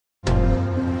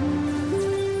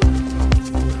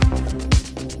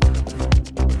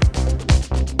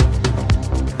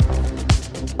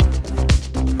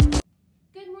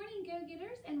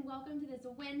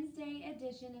Wednesday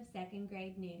edition of Second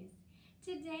Grade News.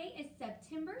 Today is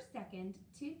September 2nd,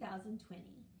 2020.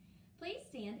 Please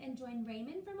stand and join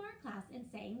Raymond from our class in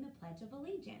saying the Pledge of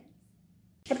Allegiance.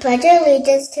 I pledge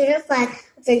allegiance to the flag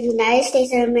of the United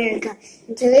States of America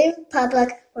and to the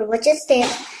republic for which it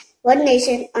stands, one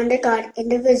nation, under God,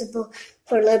 indivisible,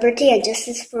 for liberty and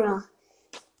justice for all.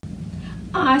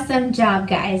 Awesome job,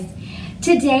 guys.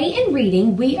 Today in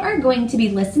reading, we are going to be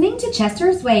listening to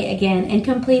Chester's Way again and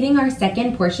completing our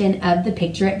second portion of the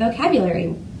Picture It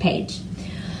vocabulary page.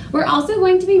 We're also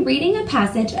going to be reading a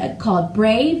passage called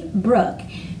Brave Brook.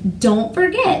 Don't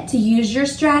forget to use your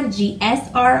strategy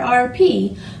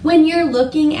SRRP when you're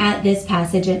looking at this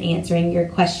passage and answering your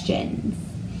questions.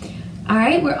 All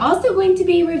right, we're also going to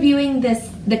be reviewing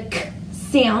the K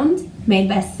sound made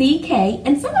by CK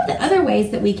and some of the other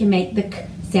ways that we can make the K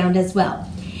sound as well.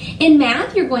 In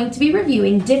math, you're going to be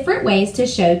reviewing different ways to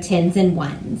show tens and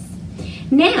ones.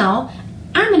 Now,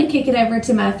 I'm going to kick it over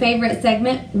to my favorite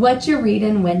segment, What You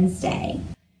Readin' Wednesday.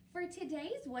 For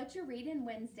today's What You Readin'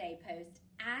 Wednesday post,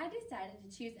 I decided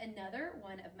to choose another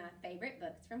one of my favorite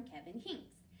books from Kevin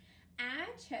Hincks. I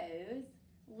chose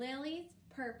Lily's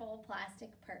Purple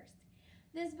Plastic Purse.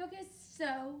 This book is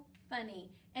so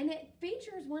funny, and it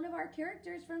features one of our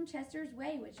characters from Chester's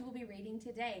Way, which we'll be reading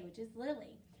today, which is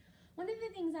Lily. One of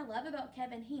the things I love about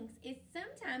Kevin Hincks is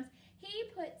sometimes he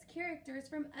puts characters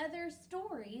from other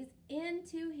stories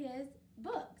into his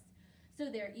books.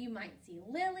 So there you might see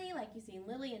Lily, like you see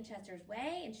Lily in Chester's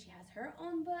Way, and she has her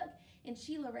own book, and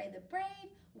Sheila Ray the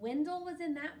Brave. Wendell was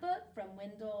in that book from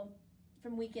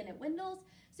Weekend at Wendell's.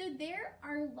 So there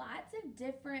are lots of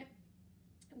different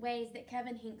ways that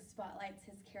Kevin Hincks spotlights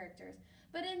his characters.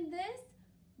 But in this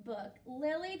book,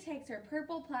 Lily takes her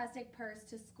purple plastic purse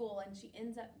to school and she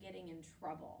ends up getting in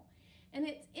trouble. And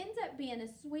it ends up being a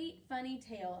sweet, funny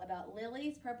tale about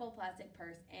Lily's purple plastic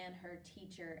purse and her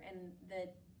teacher and the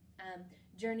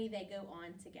journey they go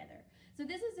on together. So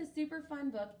this is a super fun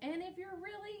book, and if you're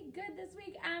really good this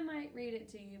week, I might read it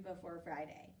to you before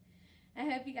Friday. I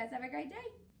hope you guys have a great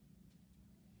day.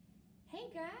 Hey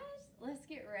guys, let's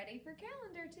get ready for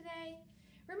calendar today.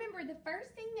 Remember, the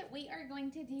first thing that we are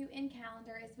going to do in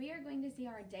calendar is we are going to see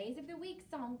our Days of the Week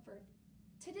song for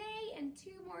today and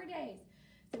 2 more days.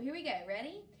 So here we go.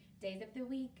 Ready? Days of the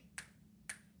week.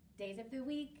 Days of the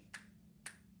week.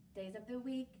 Days of the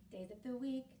week. Days of the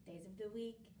week. Days of the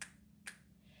week.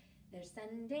 There's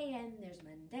Sunday and there's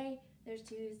Monday. There's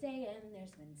Tuesday and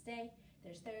there's Wednesday.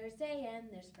 There's Thursday and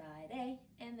there's Friday.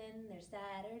 And then there's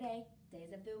Saturday.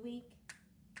 Days of the week.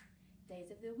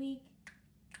 Days of the week.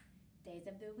 Days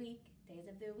of the week, days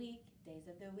of the week, days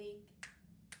of the week.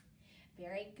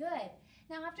 Very good.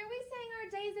 Now, after we sang our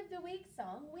Days of the Week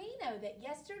song, we know that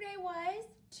yesterday was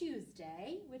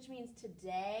Tuesday, which means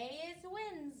today is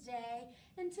Wednesday,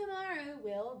 and tomorrow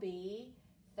will be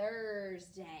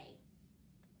Thursday.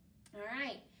 All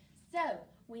right, so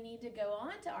we need to go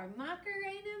on to our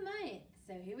Macarena month.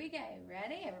 So here we go.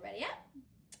 Ready? Everybody up?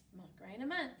 Macarena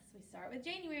months. We start with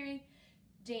January.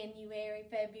 January,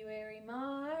 February,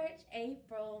 March,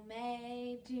 April,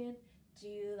 May, June,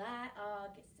 July,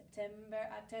 August, September,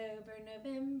 October,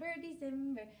 November,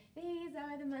 December. These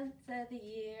are the months of the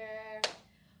year.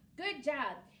 Good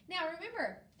job. Now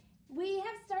remember, we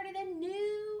have started a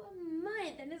new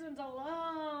month, and this one's a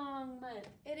long month.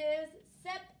 It is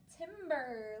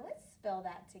September. Let's spell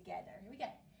that together. Here we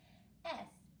go.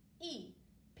 S-E-P-T-E-M-B-E-R.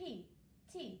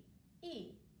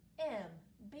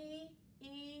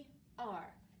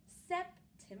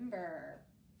 September.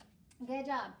 Good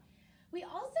job. We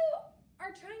also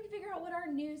are trying to figure out what our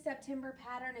new September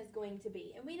pattern is going to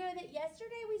be. And we know that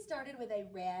yesterday we started with a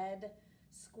red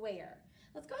square.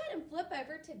 Let's go ahead and flip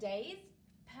over today's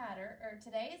pattern, or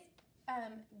today's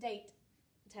date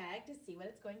tag to see what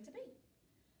it's going to be.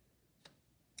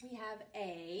 We have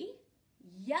a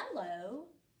yellow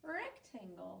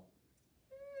rectangle.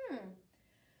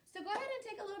 So go ahead and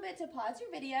take a little bit to pause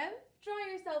your video, draw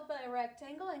yourself a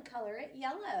rectangle and color it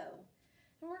yellow.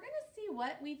 And we're going to see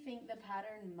what we think the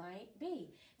pattern might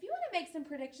be. If you want to make some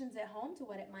predictions at home to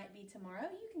what it might be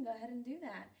tomorrow, you can go ahead and do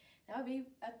that. That would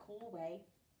be a cool way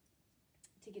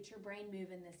to get your brain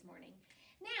moving this morning.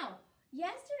 Now,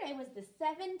 yesterday was the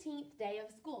 17th day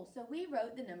of school, so we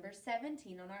wrote the number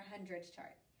 17 on our hundreds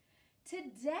chart.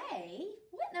 Today,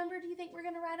 what number do you think we're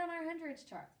going to write on our hundreds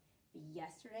chart?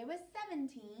 Yesterday was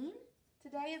 17.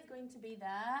 Today is going to be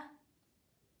the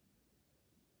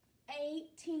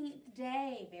 18th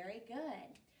day. Very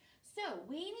good. So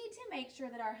we need to make sure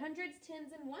that our hundreds,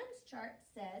 tens, and ones chart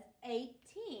says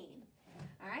 18.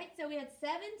 All right, so we had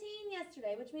 17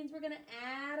 yesterday, which means we're going to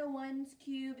add a ones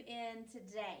cube in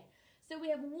today. So we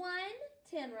have 1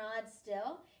 10 rod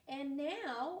still, and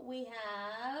now we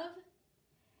have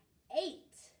 8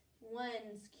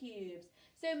 1's cubes.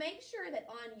 So make sure that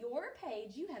on your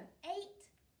page you have 8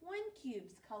 1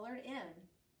 cubes colored in.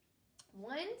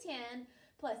 1 10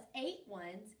 plus 8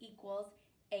 1's equals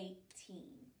 18.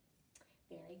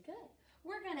 Very good.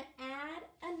 We're going to add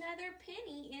another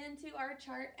penny into our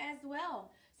chart as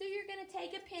well. So you're going to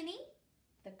take a penny,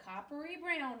 the coppery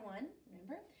brown one,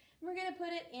 remember? And we're going to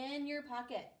put it in your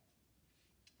pocket.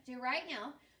 So right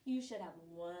now, you should have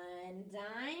 1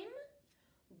 dime,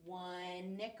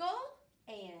 1 nickel,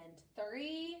 and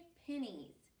 3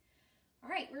 pennies. All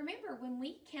right, remember, when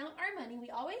we count our money,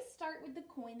 we always start with the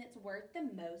coin that's worth the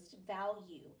most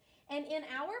value. And in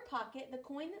our pocket, the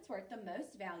coin that's worth the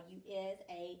most value is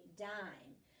a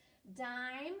dime.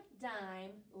 Dime,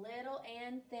 dime, little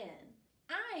and thin.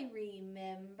 I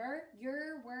remember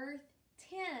you're worth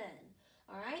 10.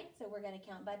 All right, so we're going to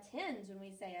count by tens when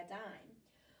we say a dime.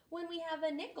 When we have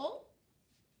a nickel,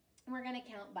 we're going to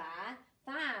count by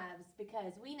fives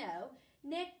because we know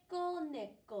nickel,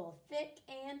 nickel, thick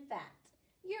and fat.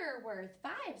 You're worth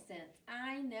 5 cents.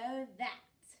 I know that.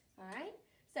 All right?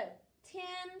 So,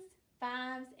 tens,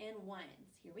 fives, and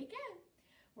ones. Here we go.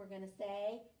 We're going to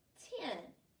say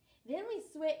 10. Then we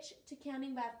switch to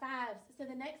counting by fives. So,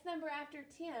 the next number after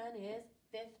 10 is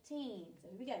 15. So,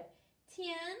 here we go.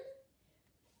 10,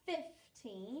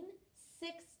 15,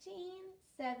 16,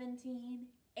 17,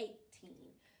 18.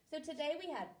 So, today we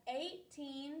had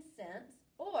 18 cents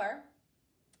or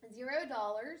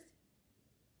 $0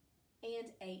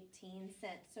 and 18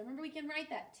 cents. So remember, we can write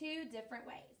that 2 different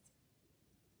ways.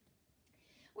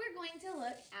 We're going to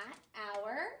look at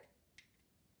our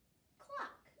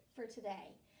clock for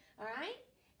today. All right?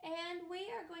 And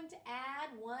we are going to add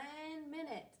 1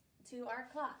 minute to our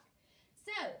clock.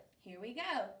 So here we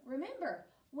go. Remember,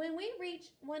 when we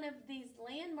reach one of these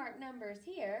landmark numbers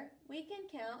here, we can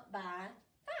count by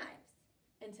fives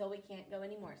until we can't go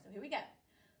anymore. So here we go.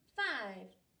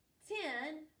 5,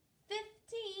 10, 15.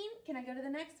 Can I go to the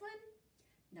next one?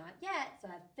 Not yet. So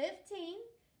I have 15,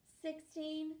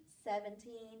 16,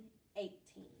 17,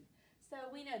 18. So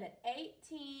we know that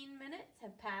 18 minutes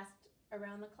have passed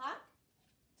around the clock.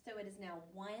 So it is now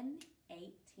 1:18.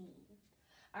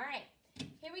 All right,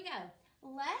 here we go.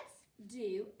 Let's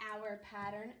do our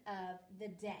pattern of the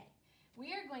day.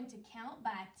 We are going to count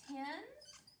by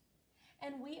tens,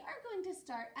 and we are going to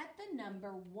start at the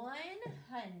number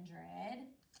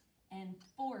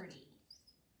 140.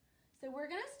 So we're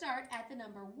going to start at the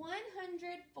number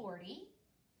 140,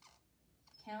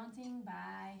 counting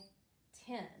by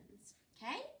tens,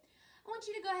 okay? I want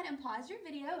you to go ahead and pause your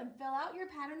video and fill out your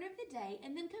pattern of the day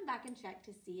and then come back and check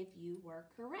to see if you were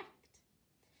correct.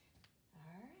 All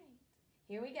right,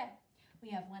 here we go. We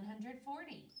have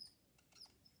 140,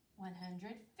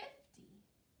 150,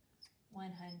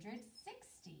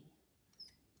 160,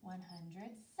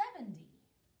 170,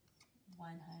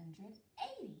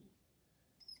 180,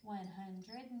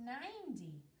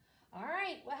 190. All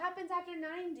right, what happens after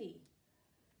 90?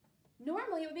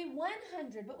 Normally it would be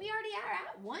 100, but we already are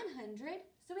at 100.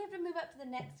 So we have to move up to the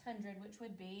next 100, which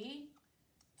would be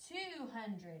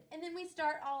 200. And then we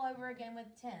start all over again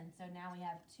with 10. So now we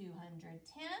have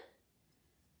 210,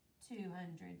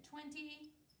 220,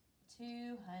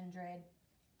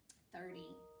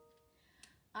 230.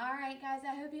 All right, guys,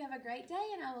 I hope you have a great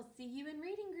day, and I will see you in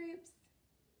reading groups.